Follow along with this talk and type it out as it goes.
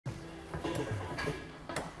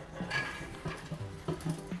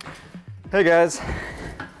Hey guys.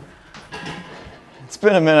 It's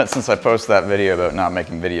been a minute since I posted that video about not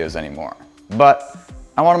making videos anymore. But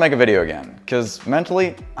I want to make a video again, because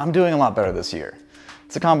mentally, I'm doing a lot better this year.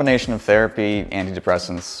 It's a combination of therapy,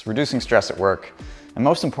 antidepressants, reducing stress at work, and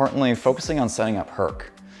most importantly, focusing on setting up Herc.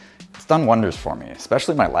 It's done wonders for me,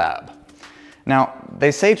 especially my lab. Now,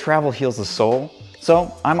 they say travel heals the soul,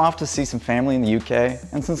 so I'm off to see some family in the UK,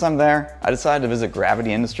 and since I'm there, I decided to visit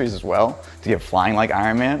Gravity Industries as well to give Flying Like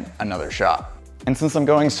Iron Man another shot. And since I'm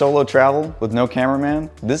going solo travel with no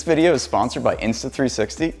cameraman, this video is sponsored by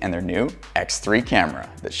Insta360 and their new X3 camera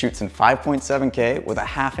that shoots in 5.7K with a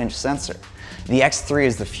 1/2-inch sensor. The X3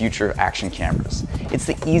 is the future of action cameras. It's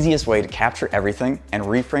the easiest way to capture everything and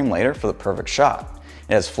reframe later for the perfect shot.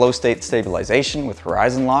 It has flow state stabilization with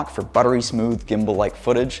horizon lock for buttery smooth gimbal-like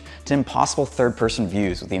footage to impossible third-person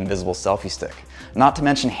views with the invisible selfie stick, not to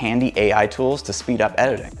mention handy AI tools to speed up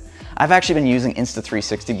editing. I've actually been using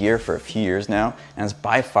Insta360 gear for a few years now, and it's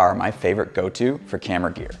by far my favorite go-to for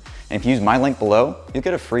camera gear. And if you use my link below, you'll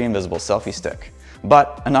get a free invisible selfie stick.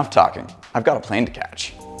 But enough talking, I've got a plane to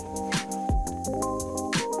catch.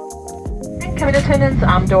 Cabin attendants,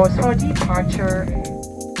 arm doors for departure.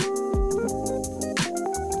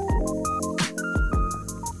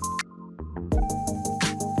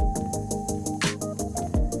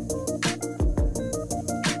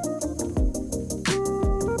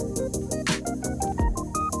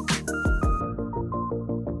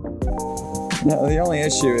 Yeah, the only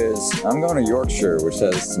issue is I'm going to Yorkshire, which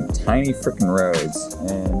has some tiny frickin' roads,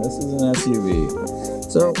 and this is an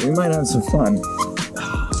SUV, so we might have some fun.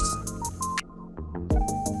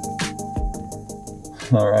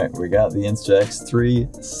 All right, we got the Insta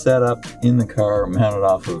X3 set up in the car, mounted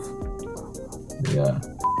off of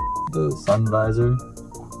the sun visor.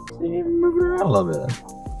 So you can move it around a little bit.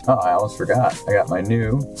 Oh, I almost forgot. I got my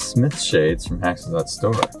new Smith shades from Hacksmith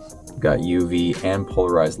store. Got UV and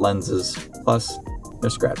polarized lenses, plus they're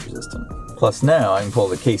scratch resistant. Plus now I can pull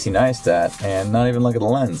the Casey Neistat and not even look at the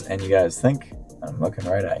lens, and you guys think I'm looking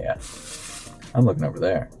right at you. I'm looking over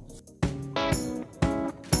there.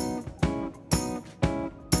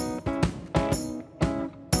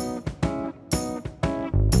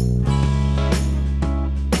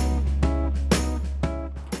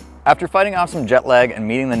 After fighting off some jet lag and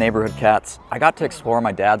meeting the neighborhood cats, I got to explore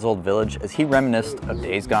my dad's old village as he reminisced of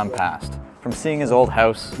days gone past. From seeing his old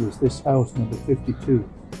house. It was this house, number 52.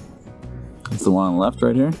 It's the one on the left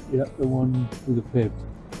right here? Yep, the one with the paved.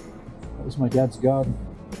 That was my dad's garden.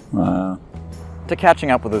 Wow. To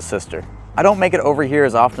catching up with his sister. I don't make it over here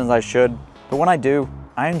as often as I should, but when I do,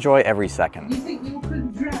 I enjoy every second. You think you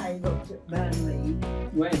could drive up to Burnley?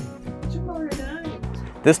 When? Tomorrow night.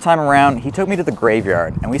 This time around, he took me to the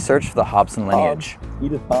graveyard and we searched for the Hobson lineage.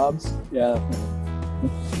 Edith Hobbs? Yeah.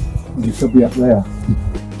 You could be up there.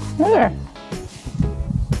 There.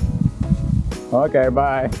 Okay,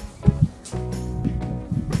 bye.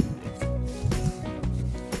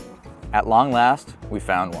 At long last, we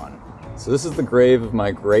found one. So this is the grave of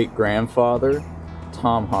my great-grandfather,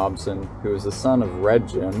 Tom Hobson, who was the son of Red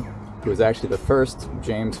Jim, who was actually the first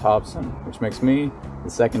James Hobson, which makes me the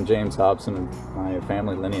second James Hobson of my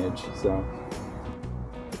family lineage, so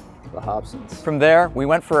the Hobsons. From there, we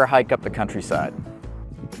went for a hike up the countryside.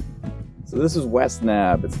 So this is West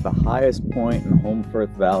Nab. It's the highest point in the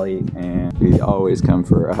Holmfirth Valley, and we always come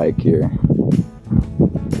for a hike here.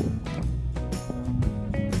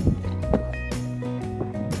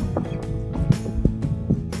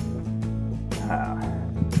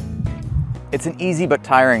 It's an easy but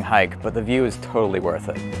tiring hike, but the view is totally worth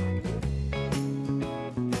it.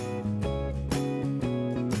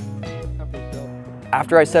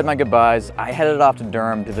 After I said my goodbyes, I headed off to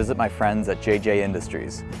Durham to visit my friends at JJ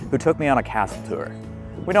Industries, who took me on a castle tour.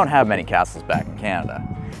 We don't have many castles back in Canada.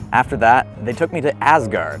 After that, they took me to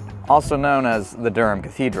Asgard, also known as the Durham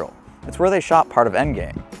Cathedral. It's where they shot part of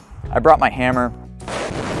Endgame. I brought my hammer,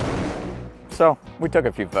 so we took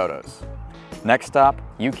a few photos. Next stop,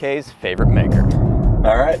 UK's favorite maker.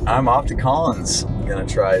 All right, I'm off to Colin's. I'm gonna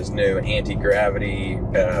try his new anti-gravity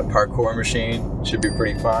parkour machine. Should be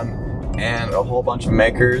pretty fun. And a whole bunch of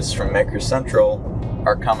makers from Maker Central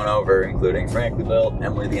are coming over, including Frankly Built,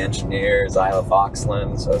 Emily the Engineer, Zyla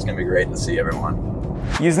Foxland, so it's gonna be great to see everyone.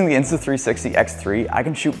 Using the Insta360 X3, I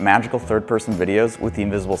can shoot magical third-person videos with the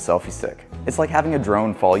invisible selfie stick. It's like having a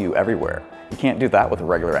drone follow you everywhere. You can't do that with a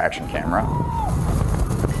regular action camera.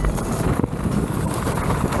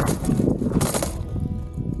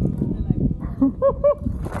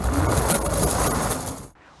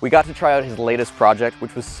 We got to try out his latest project,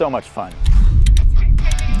 which was so much fun.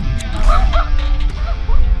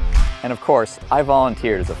 And of course, I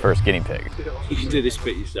volunteered as the first guinea pig. You can do this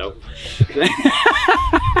bit yourself.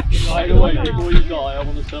 Right away, before you die, I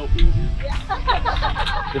want a selfie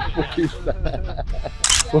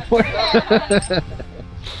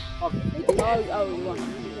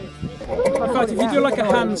In fact, if you do like a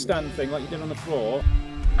handstand thing, like you did on the floor.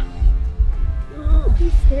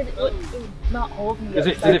 Does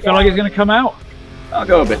it feel like it's going to come out? I'll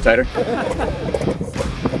go a bit tighter.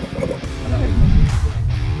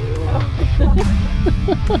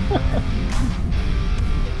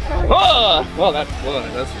 Oh! Well, that's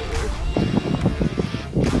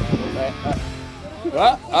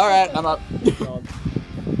well, all right, I'm up.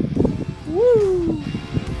 Woo!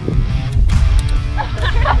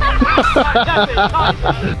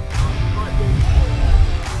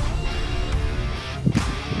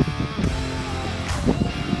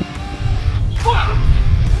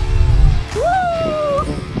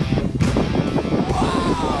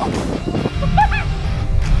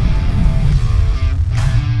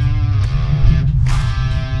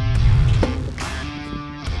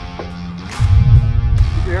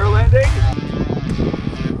 Air landing.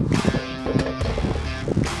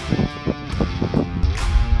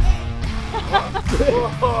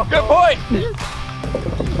 Good point.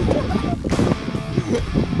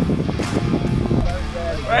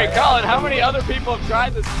 Hey, Colin, how many other people have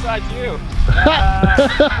tried this besides you?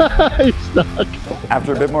 He's stuck.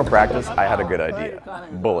 After a bit more practice, I had a good idea.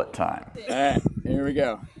 Bullet time. All right, here we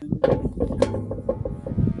go.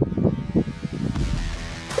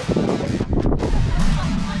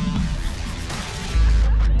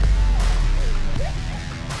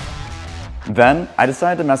 Then, I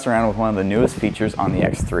decided to mess around with one of the newest features on the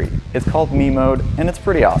X3. It's called Me Mode, and it's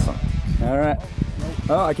pretty awesome. All right.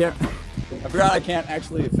 Oh, I forgot I can't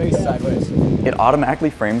actually face sideways. It automatically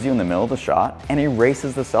frames you in the middle of the shot and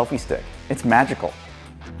erases the selfie stick. It's magical.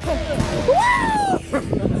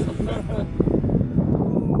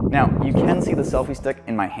 Now, you can see the selfie stick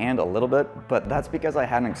in my hand a little bit, but that's because I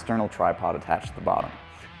had an external tripod attached to the bottom.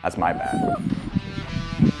 That's my bad.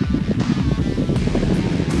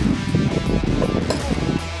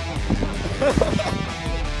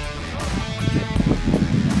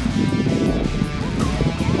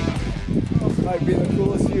 Might be the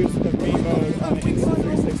coolest use of Me Mode on an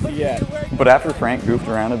Insta360 yet. But after Frank goofed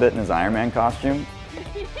around a bit in his Iron Man costume,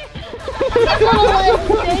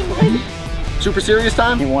 Super serious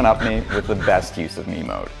time? he one-upped me with the best use of Me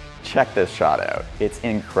Mode. Check this shot out. It's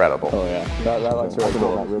incredible. Oh yeah, that looks really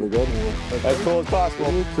cool. Really good. As cool as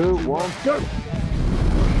possible. 3, 2, 1, go!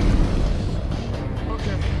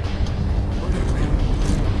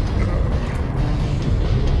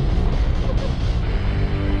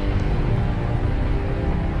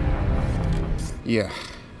 Yeah,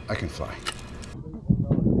 I can fly.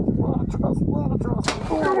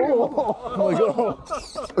 Oh my God.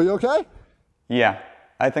 Are you okay? Yeah,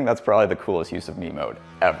 I think that's probably the coolest use of Me Mode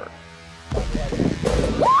ever.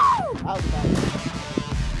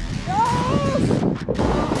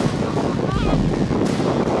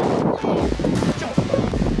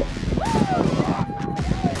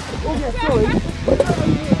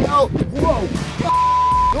 Oh, whoa!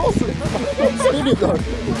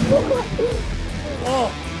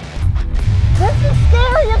 Oh. This is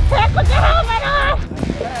scary as heck with the helmet on!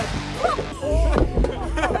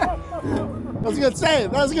 That was a good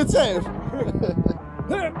save. That was a good save.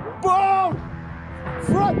 Boom!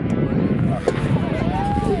 Front!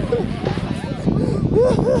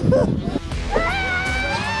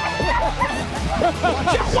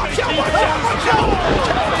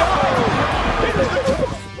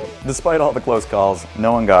 Despite all the close calls,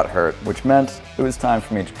 no one got hurt, which meant it was time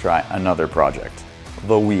for me to try another project,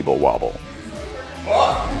 the Weeble Wobble.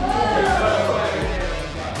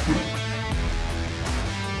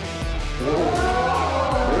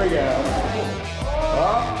 Here we go.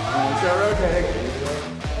 Oh, and start rotating.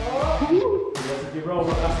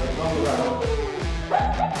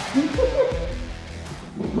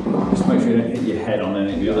 Just make sure you don't hit your head on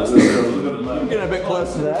any of the others. I'm getting a bit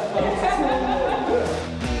close to that.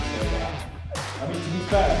 I mean, to be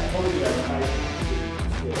fair, probably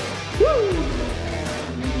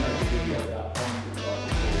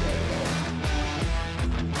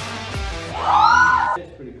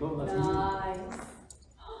it's pretty cool. That's nice.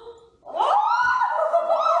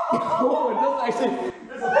 Oh, it does actually.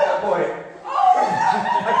 There's a bad boy. I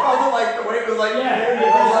felt it like the way it was like, yeah, it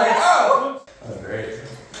was like, oh! That's great.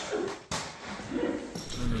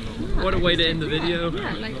 What a way to end the video.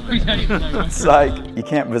 Yeah, like, we don't even know. Psych, you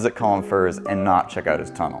can't visit Colin Furze and not check out his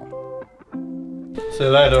tunnel. See you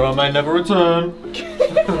later, I may never return.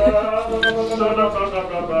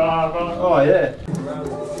 Oh, yeah.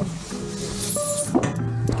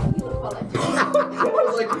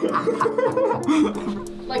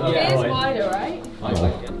 Like this wider, right? I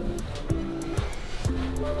like it.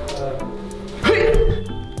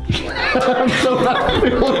 I'm so happy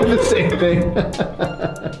we're the same thing.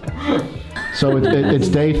 So it's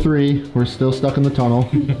day 3. We're still stuck in the tunnel.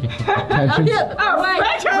 Tensions,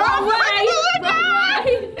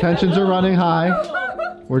 tensions are running high.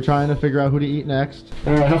 We're trying to figure out who to eat next.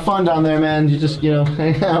 All right, have fun down there, man. You just,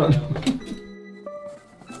 hang out.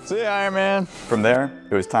 See ya, Iron Man. From there,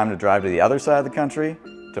 it was time to drive to the other side of the country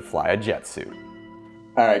to fly a jet suit.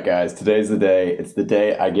 All right, guys, today's the day. It's the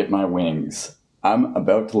day I get my wings. I'm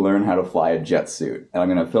about to learn how to fly a jet suit, and I'm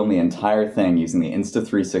gonna film the entire thing using the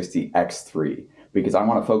Insta360 X3 because I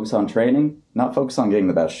wanna focus on training, not focus on getting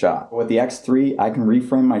the best shot. With the X3, I can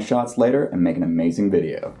reframe my shots later and make an amazing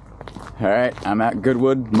video. All right, I'm at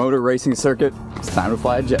Goodwood Motor Racing Circuit. It's time to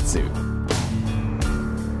fly a jet suit.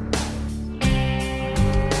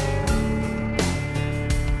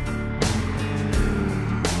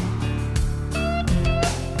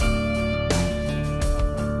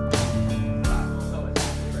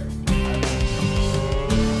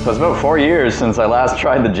 So it's about 4 years since I last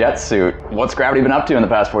tried the jet suit. What's Gravity been up to in the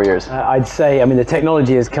past 4 years? I'd say, the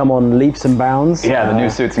technology has come on leaps and bounds. Yeah, the new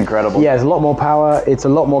suit's incredible. Yeah, it's a lot more power. It's a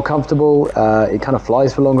lot more comfortable. It kind of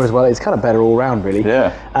flies for longer as well. It's kind of better all round, really.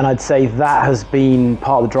 Yeah. And I'd say that has been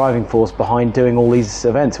part of the driving force behind doing all these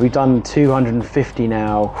events. We've done 250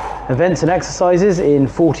 now events and exercises in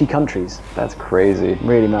 40 countries. That's crazy.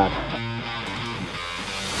 Really mad.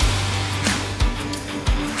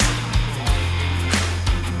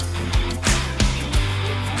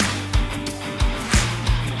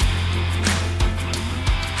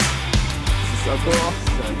 So cool.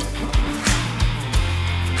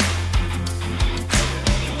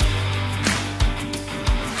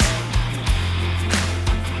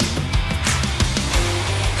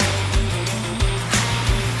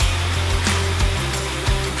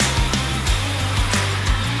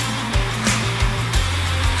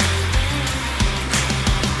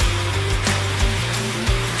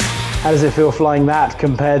 How does it feel flying that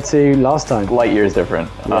compared to last time? Light years different,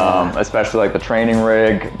 Yeah. especially like the training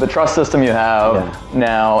rig, the truss system you have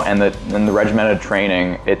now, and the regimented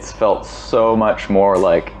training. It's felt so much more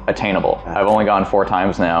like attainable. I've only gone 4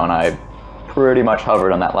 times now, and I pretty much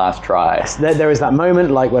hovered on that last try. There is that moment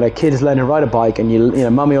like when a kid is learning to ride a bike and you know,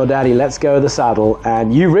 mummy or daddy lets go of the saddle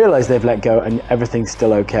and you realize they've let go and everything's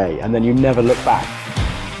still okay, and then you never look back.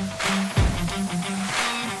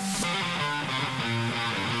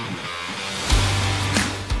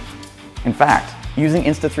 In fact, using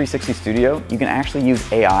Insta360 Studio, you can actually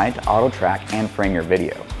use AI to auto-track and frame your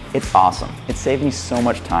video. It's awesome. It saved me so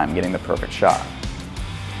much time getting the perfect shot.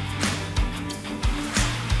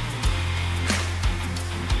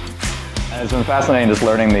 And it's been fascinating just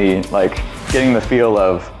learning getting the feel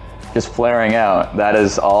of just flaring out. That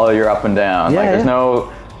is all your up and down. Yeah, there's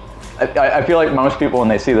no, I feel like most people when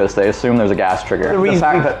they see this, they assume there's a gas trigger. The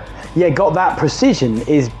fact that got that precision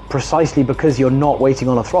is precisely because you're not waiting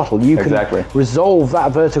on a throttle. You can resolve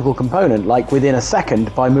that vertical component like within a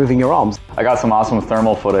second by moving your arms. I got some awesome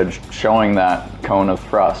thermal footage showing that cone of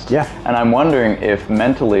thrust. Yeah. And I'm wondering if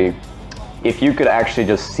mentally, if you could actually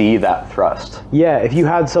just see that thrust. Yeah, if you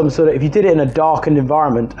had if you did it in a darkened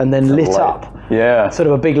environment and then lit up. Yeah. Sort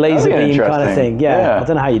of a big laser beam kind of thing. Yeah. I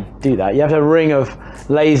don't know how you do that. You have a ring of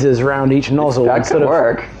lasers around each nozzle. That could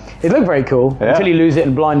work. It looked very cool until you lose it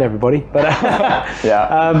and blind everybody. But that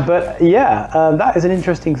is an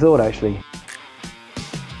interesting thought, actually.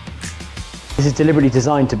 This is deliberately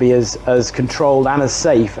designed to be as controlled and as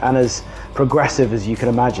safe and as progressive as you can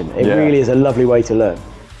imagine. It really is a lovely way to learn.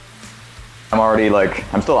 I'm already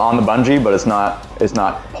I'm still on the bungee, but it's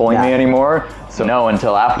not pulling me anymore. So no,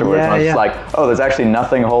 until afterwards, when it's like, oh, there's actually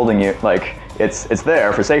nothing holding you. It's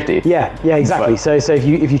there for safety. Yeah, exactly. So if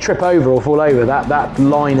you trip over or fall over, that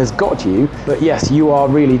line has got you. But yes, you are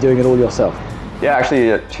really doing it all yourself. Yeah,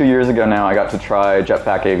 actually 2 years ago now, I got to try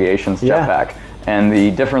Jetpack Aviation's jetpack. And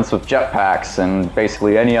the difference with jetpacks and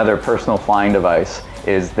basically any other personal flying device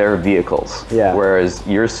is they're vehicles. Yeah. Whereas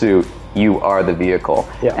your suit, you are the vehicle.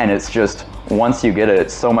 Yeah. And it's just, once you get it,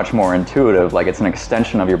 it's so much more intuitive. Like it's an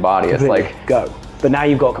extension of your body. Completely. It's like go. But now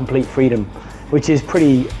you've got complete freedom, which is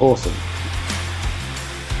pretty awesome.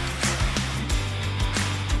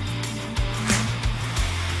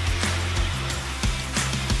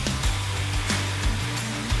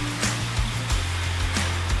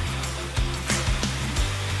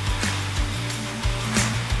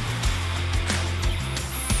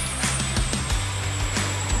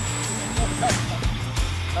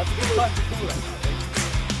 That's a good time to cool it.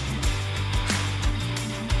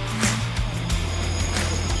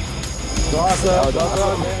 Second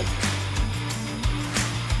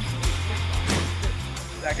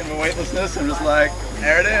of weightlessness, I'm just like,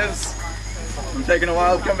 there it is. I'm taking a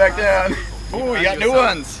while to come back down. Ooh, you got new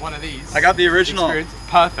ones. One of these. I got the original. Experience.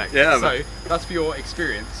 Perfect. Yeah. So that's for your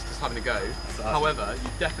experience, just having a go. Awesome. However, you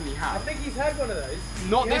definitely have. I think he's had one of those.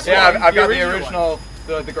 Not this one. Yeah, I've got the original,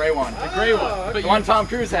 the grey one. The grey one. The one Tom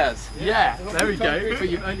Cruise has. Yeah, there we go. But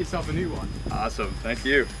you've earned yourself a new one. Awesome, thank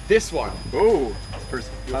you. This one. Ooh.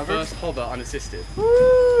 Your first hover unassisted.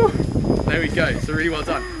 Woo! There we go, so really well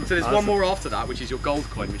done. So there's one more after that, which is your gold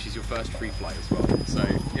coin, which is your first free flight as well. So,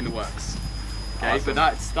 in the works. Okay, but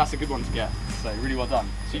that's a good one to get. So really well done.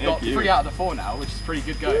 So you've got 3 out of the 4 now, which is pretty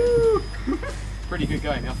good going. Pretty good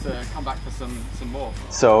going. You have to come back for some more.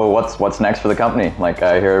 So what's next for the company? Like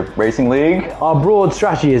I hear Racing League? Our broad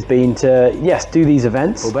strategy has been to, yes, do these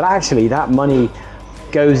events, but actually that money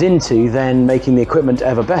goes into then making the equipment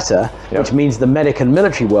ever better, which means the medic and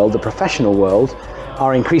military world, the professional world,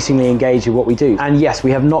 are increasingly engaged in what we do. And yes,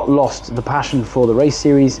 we have not lost the passion for the race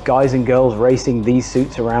series. Guys and girls racing these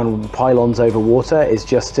suits around pylons over water is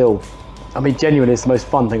just still, I mean, genuinely, it's the most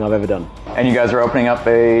fun thing I've ever done. And you guys are opening up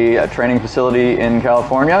a training facility in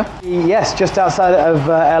California? Yes, just outside of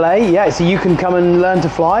LA. Yeah, so you can come and learn to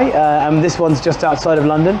fly. And this one's just outside of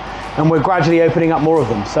London. And we're gradually opening up more of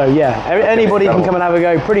them. So yeah, anybody can come and have a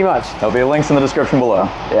go, pretty much. There'll be links in the description below.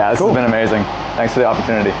 Yeah, this has been amazing. Thanks for the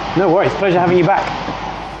opportunity. No worries, pleasure having you back.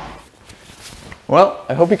 Well,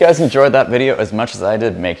 I hope you guys enjoyed that video as much as I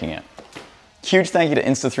did making it. Huge thank you to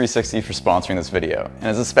Insta360 for sponsoring this video. And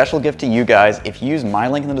as a special gift to you guys, if you use my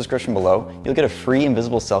link in the description below, you'll get a free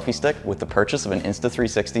invisible selfie stick with the purchase of an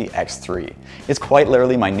Insta360 X3. It's quite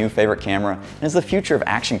literally my new favorite camera, and is the future of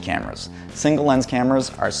action cameras. Single lens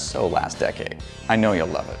cameras are so last decade. I know you'll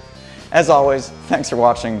love it. As always, thanks for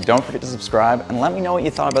watching, don't forget to subscribe, and let me know what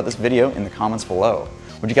you thought about this video in the comments below.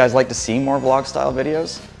 Would you guys like to see more vlog style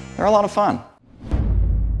videos? They're a lot of fun.